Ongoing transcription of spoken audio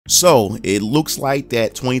So it looks like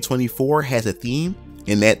that 2024 has a theme,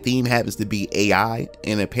 and that theme happens to be AI.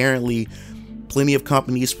 And apparently plenty of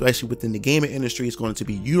companies, especially within the gaming industry, is going to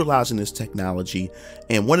be utilizing this technology.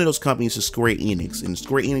 And one of those companies is Square Enix. And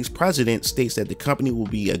Square Enix president states that the company will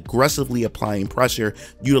be aggressively applying pressure,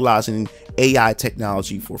 utilizing AI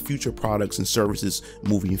technology for future products and services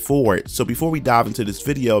moving forward. So before we dive into this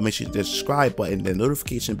video, make sure to hit the subscribe button and the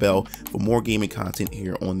notification bell for more gaming content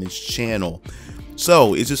here on this channel.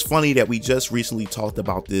 So it's just funny that we just recently talked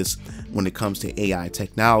about this when it comes to AI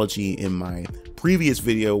technology in my previous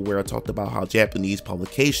video, where I talked about how Japanese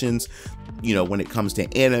publications, when it comes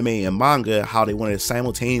to anime and manga, how they want to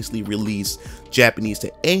simultaneously release Japanese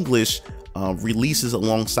to English releases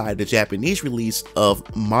alongside the Japanese release of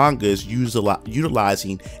mangas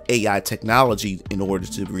utilizing AI technology in order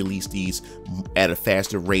to release these at a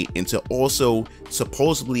faster rate and to also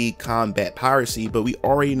supposedly combat piracy. But we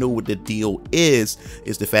already know what the deal is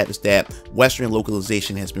the fact is that Western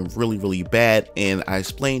localization has been really bad, and I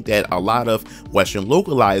explained that a lot of Western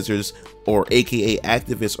localizers, or aka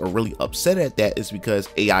activists, are really upset at that is because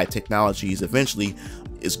AI technologies eventually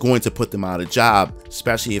is going to put them out of job,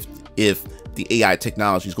 especially if the AI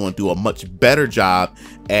technology is going to do a much better job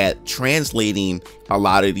at translating a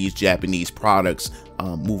lot of these Japanese products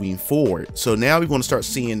moving forward. So now we're going to start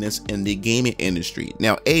seeing this in the gaming industry.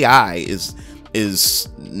 Now AI is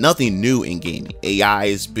nothing new in gaming. AI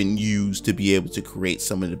has been used to be able to create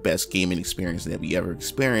some of the best gaming experience that we ever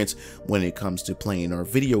experienced when it comes to playing our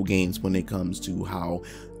video games, when it comes to how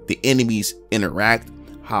the enemies interact,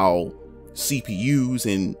 how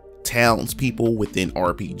CPUs and townspeople within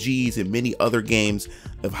RPGs and many other games,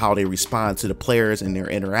 of how they respond to the players and their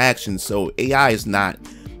interactions. So AI is not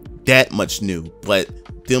that much new, but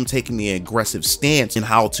them taking the aggressive stance in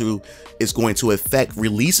how it's going to affect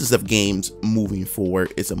releases of games moving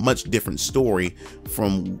forward is a much different story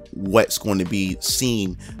from what's going to be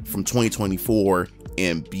seen from 2024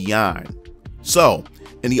 and beyond. So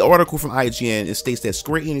in the article from IGN, it states that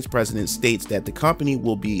Square Enix president states that the company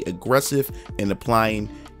will be aggressive in applying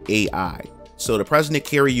AI. So the president,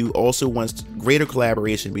 Kiryu, also wants greater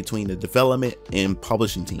collaboration between the development and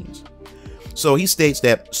publishing teams. So he states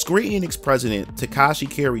that Square Enix president Takashi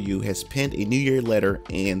Kiryu has penned a New Year letter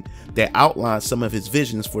and that outlines some of his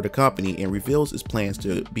visions for the company and reveals his plans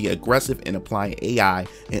to be aggressive in applying AI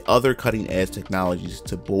and other cutting-edge technologies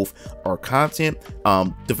to both our content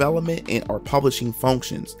development and our publishing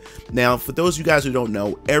functions. Now, for those of you guys who don't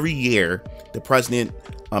know, every year the president,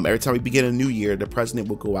 every time we begin a new year, the president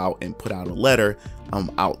will go out and put out a letter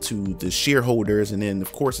out to the shareholders, and then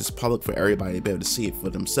of course it's public for everybody to be able to see it for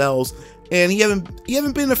themselves. And he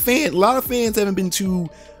haven't been a fan. A lot of fans haven't been too,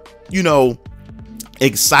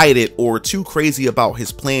 excited or too crazy about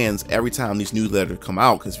his plans every time these newsletters come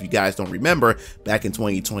out. Because if you guys don't remember, back in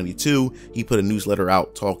 2022, he put a newsletter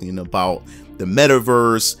out talking about the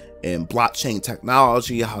metaverse and blockchain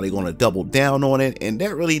technology, how they're going to double down on it, and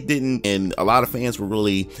that really didn't. And a lot of fans were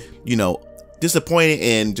really, disappointed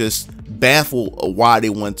and just baffled why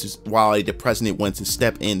the president wants to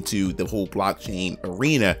step into the whole blockchain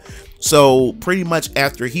arena. So pretty much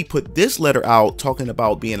after he put this letter out talking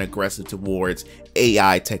about being aggressive towards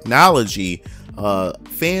AI technology,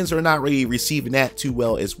 fans are not really receiving that too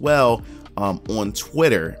well as well on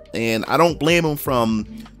Twitter. And I don't blame him from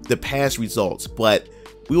the past results, but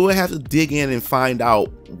we will have to dig in and find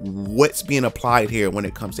out what's being applied here when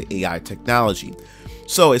it comes to AI technology.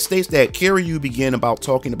 So it states that Kiryu began about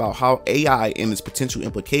talking about how AI and its potential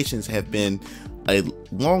implications have been a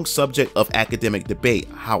long subject of academic debate.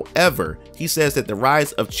 However, he says that the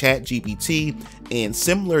rise of ChatGPT and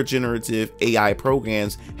similar generative AI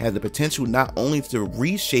programs have the potential not only to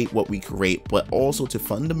reshape what we create, but also to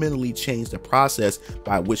fundamentally change the process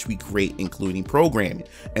by which we create, including programming.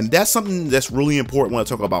 And that's something that's really important when I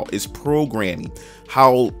talk about is programming,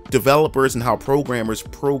 how developers and how programmers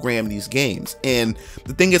program these games. And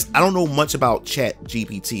the thing is, I don't know much about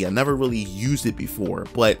ChatGPT. I never really used it before,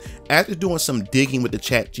 but after doing some digging with the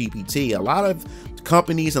ChatGPT, a lot of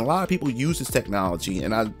companies and a lot of people use this technology,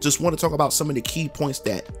 and I just want to talk about some of the key points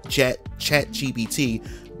that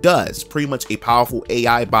ChatGPT does. Pretty much a powerful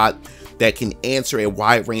AI bot that can answer a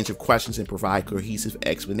wide range of questions and provide cohesive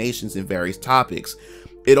explanations in various topics.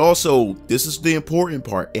 It also, this is the important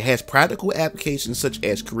part, it has practical applications such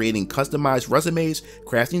as creating customized resumes,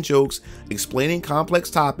 crafting jokes, explaining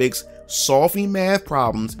complex topics, solving math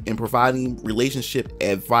problems, and providing relationship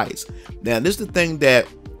advice. Now, this is the thing that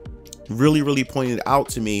really pointed out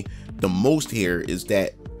to me the most here, is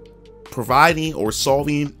that providing or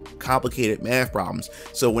solving complicated math problems.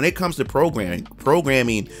 So when it comes to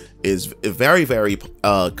programming is a very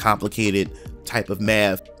complicated type of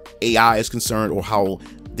math AI is concerned, or how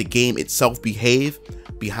the game itself behave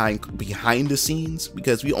behind the scenes,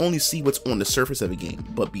 because we only see what's on the surface of a game,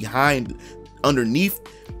 but underneath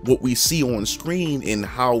what we see on screen and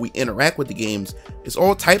how we interact with the games, it's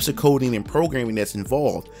all types of coding and programming that's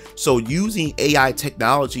involved. So using AI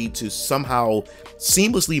technology to somehow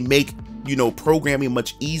seamlessly make, you know, programming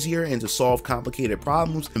much easier and to solve complicated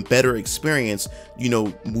problems and better experience, you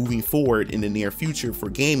know, moving forward in the near future for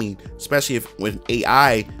gaming, especially when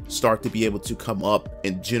AI start to be able to come up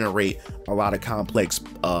and generate a lot of complex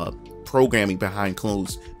programming behind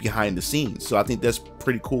the scenes. So I think that's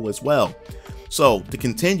pretty cool as well. So to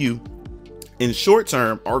continue, in short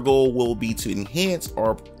term, our goal will be to enhance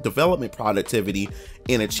our development productivity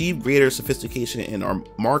and achieve greater sophistication in our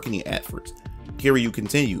marketing efforts. Kiryu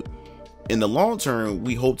continued. In the long term,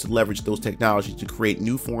 we hope to leverage those technologies to create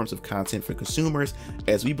new forms of content for consumers,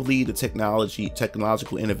 as we believe the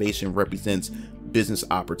technological innovation represents business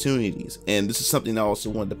opportunities. And this is something I also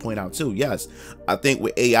wanted to point out too. Yes, I think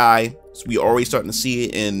with AI, we already starting to see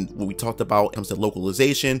it in what we talked about when it comes to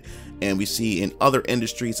localization, and we see in other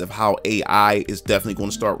industries of how AI is definitely going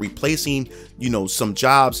to start replacing, you know, some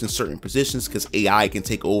jobs in certain positions, because AI can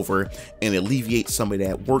take over and alleviate some of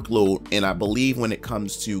that workload. And I believe when it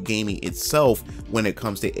comes to gaming itself, when it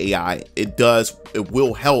comes to AI, it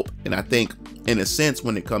will help. And I think in a sense,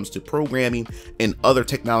 when it comes to programming and other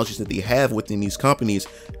technologies that they have within these companies,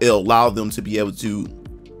 it'll allow them to be able to,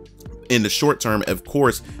 in the short term, of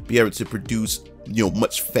course, be able to produce, you know,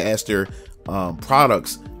 much faster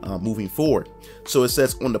products moving forward. So it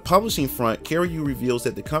says, on the publishing front, Kiryu reveals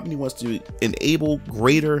that the company wants to enable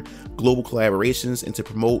greater global collaborations and to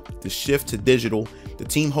promote the shift to digital. The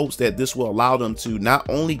team hopes that this will allow them to not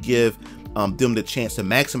only give them the chance to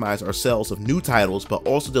maximize our sales of new titles, but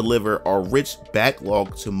also deliver our rich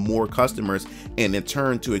backlog to more customers, and in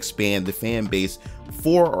turn to expand the fan base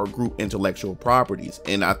for our group intellectual properties.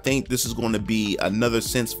 And I think this is going to be another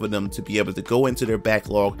sense for them to be able to go into their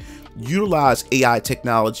backlog, utilize AI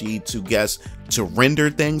technology to render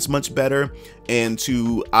things much better, and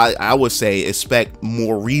to, I would say, expect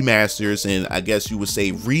more remasters and I guess you would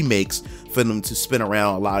say remakes for them to spin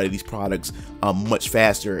around a lot of these products much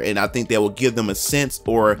faster. And I think that will give them a sense,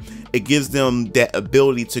 or it gives them that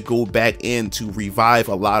ability to go back in to revive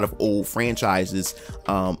a lot of old franchises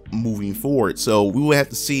moving forward. So we will have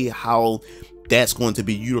to see how that's going to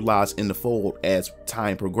be utilized in the fold as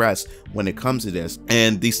time progresses when it comes to this.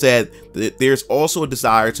 And they said that there's also a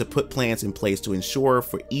desire to put plans in place to ensure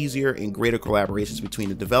for easier and greater collaborations between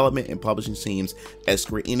the development and publishing teams at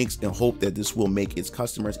Square Enix, and hope that this will make its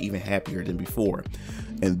customers even happier than before.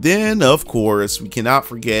 And then, of course, we cannot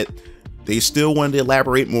forget, they still wanted to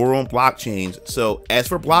elaborate more on blockchains. So as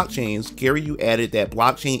for blockchains, Kiryu added that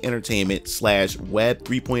blockchain entertainment / Web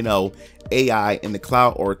 3.0, AI, and the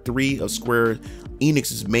cloud are 3 of Square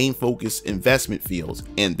Enix's main focus investment fields,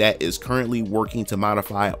 and that is currently working to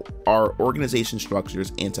modify our organization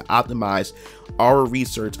structures and to optimize our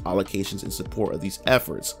research allocations in support of these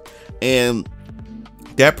efforts. And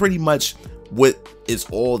that pretty much what is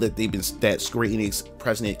all that that Square Enix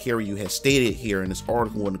president Kiryu has stated here in this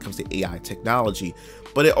article when it comes to AI technology.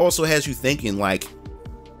 But it also has you thinking, like,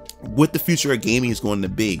 what the future of gaming is going to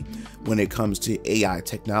be when it comes to AI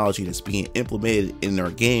technology that's being implemented in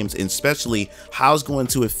our games, and especially how it's going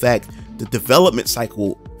to affect the development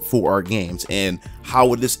cycle for our games, and how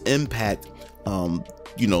would this impact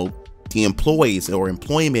you know, the employees or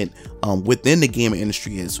employment within the gaming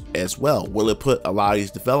industry as well. Will it put a lot of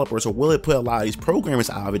these developers, or will it put a lot of these programmers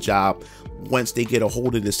out of a job once they get a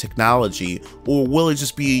hold of this technology, or will it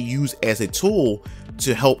just be used as a tool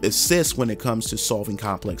to help assist when it comes to solving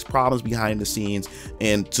complex problems behind the scenes,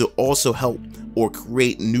 and to also help or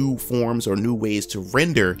create new forms or new ways to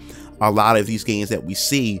render a lot of these games that we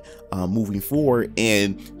see moving forward,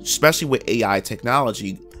 and especially with AI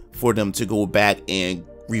technology, for them to go back and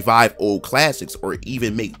revive old classics, or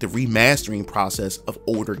even make the remastering process of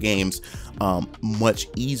older games much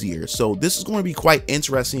easier. So this is going to be quite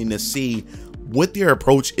interesting to see what their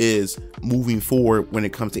approach is moving forward when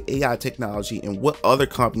it comes to AI technology, and what other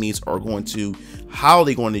companies are going to, how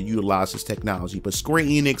they're going to utilize this technology. But Square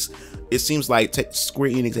Enix, it seems like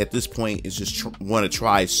Square Enix at this point is just want to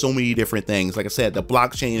try so many different things. Like I said, the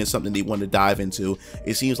blockchain is something they want to dive into.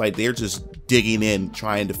 It seems like they're just digging in,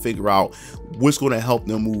 trying to figure out what's going to help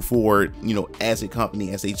them move forward, you know, as a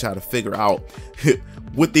company, as they try to figure out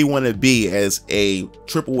what they want to be as a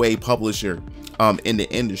AAA publisher in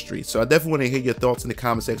the industry. So I definitely want to hear your thoughts in the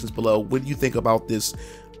comment sections below. What do you think about this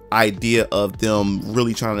idea of them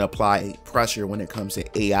really trying to apply pressure when it comes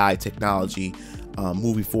to AI technology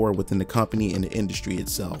moving forward within the company and the industry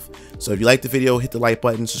itself. So if you like the video, hit the like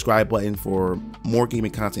button, subscribe button for more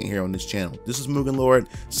gaming content here on this channel. This is MugenLord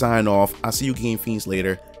signing off. I'll see you game fiends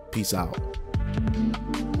later. Peace out.